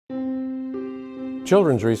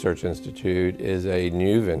Children's Research Institute is a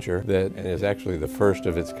new venture that is actually the first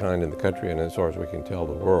of its kind in the country and, as far as we can tell,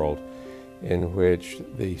 the world, in which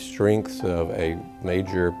the strengths of a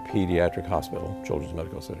major pediatric hospital, Children's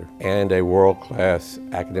Medical Center, and a world-class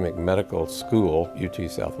academic medical school, UT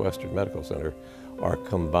Southwestern Medical Center, are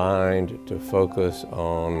combined to focus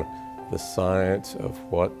on the science of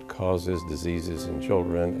what causes diseases in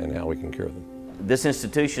children and how we can cure them. This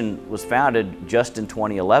institution was founded just in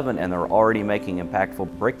 2011, and they're already making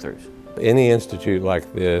impactful breakthroughs. Any institute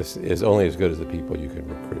like this is only as good as the people you can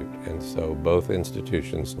recruit, and so both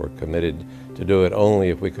institutions were committed to do it only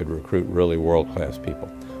if we could recruit really world-class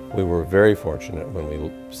people. We were very fortunate when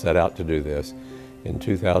we set out to do this in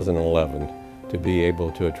 2011 to be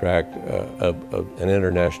able to attract an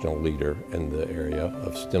international leader in the area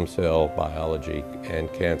of stem cell biology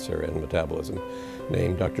and cancer and metabolism,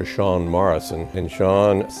 named Dr. Sean Morrison. And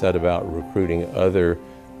Sean set about recruiting other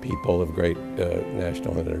people of great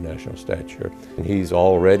national and international stature. And he's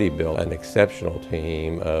already built an exceptional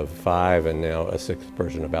team of 5 and now a 6th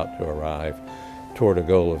person about to arrive toward a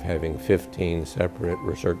goal of having 15 separate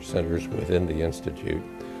research centers within the Institute,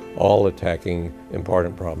 all attacking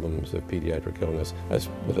important problems of pediatric illness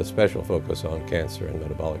with a special focus on cancer and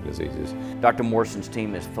metabolic diseases. Dr. Morrison's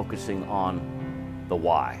team is focusing on the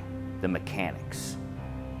why, the mechanics,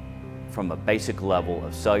 from a basic level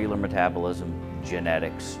of cellular metabolism,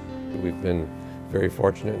 genetics. We've been very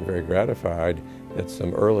fortunate and very gratified that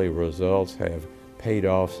some early results have paid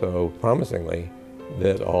off so promisingly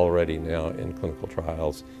that already now in clinical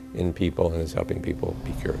trials in people and is helping people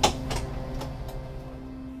be cured.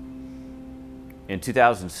 In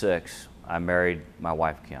 2006, I married my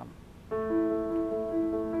wife, Kim.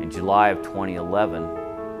 In July of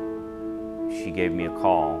 2011, she gave me a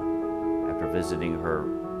call after visiting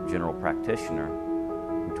her general practitioner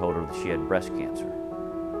who told her that she had breast cancer.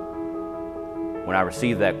 When I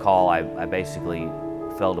received that call, I basically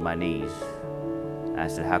fell to my knees. I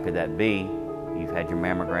said, how could that be? You've had your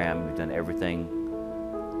mammogram, you've done everything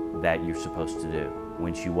that you're supposed to do.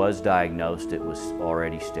 When she was diagnosed, it was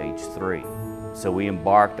already stage 3. So we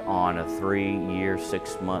embarked on a 3-year,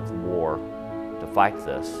 6-month war to fight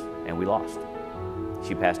this, and we lost.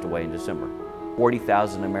 She passed away in December.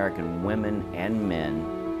 40,000 American women and men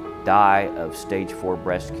die of stage 4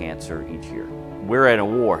 breast cancer each year. We're in a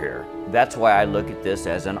war here. That's why I look at this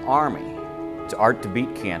as an army. It's Art to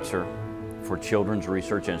Beat Cancer for Children's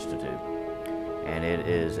Research Institute, and it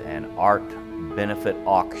is an art benefit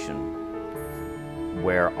auction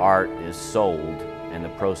where art is sold and the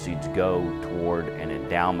proceeds go toward an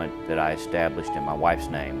endowment that I established in my wife's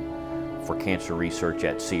name for cancer research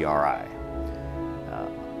at CRI.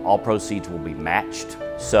 All proceeds will be matched,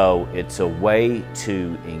 so it's a way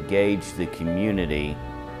to engage the community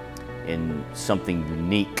in something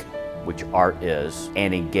unique, which art is,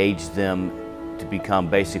 and engage them to become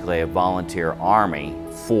basically a volunteer army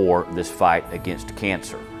for this fight against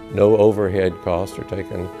cancer. No overhead costs are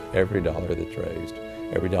taken. Every dollar that's raised,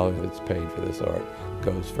 every dollar that's paid for this art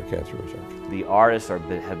goes for cancer research. The artists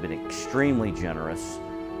have been extremely generous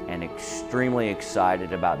and extremely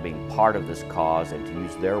excited about being part of this cause and to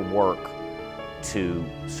use their work to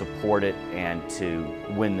support it and to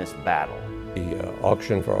win this battle. The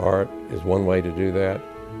auction for art is one way to do that.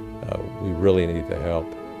 We really need the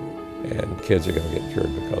help, and kids are going to get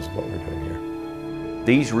cured because of what we're doing here.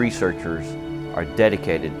 These researchers are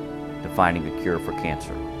dedicated to finding a cure for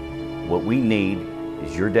cancer. What we need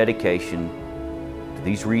is your dedication to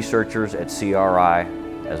these researchers at CRI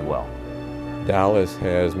as well. Dallas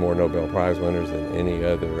has more Nobel Prize winners than any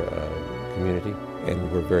other community,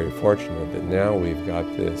 and we're very fortunate that now we've got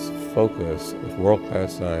this focus with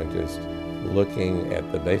world-class scientists looking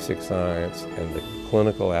at the basic science and the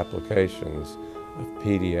clinical applications of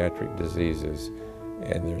pediatric diseases,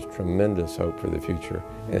 and there's tremendous hope for the future,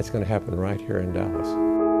 and it's going to happen right here in Dallas.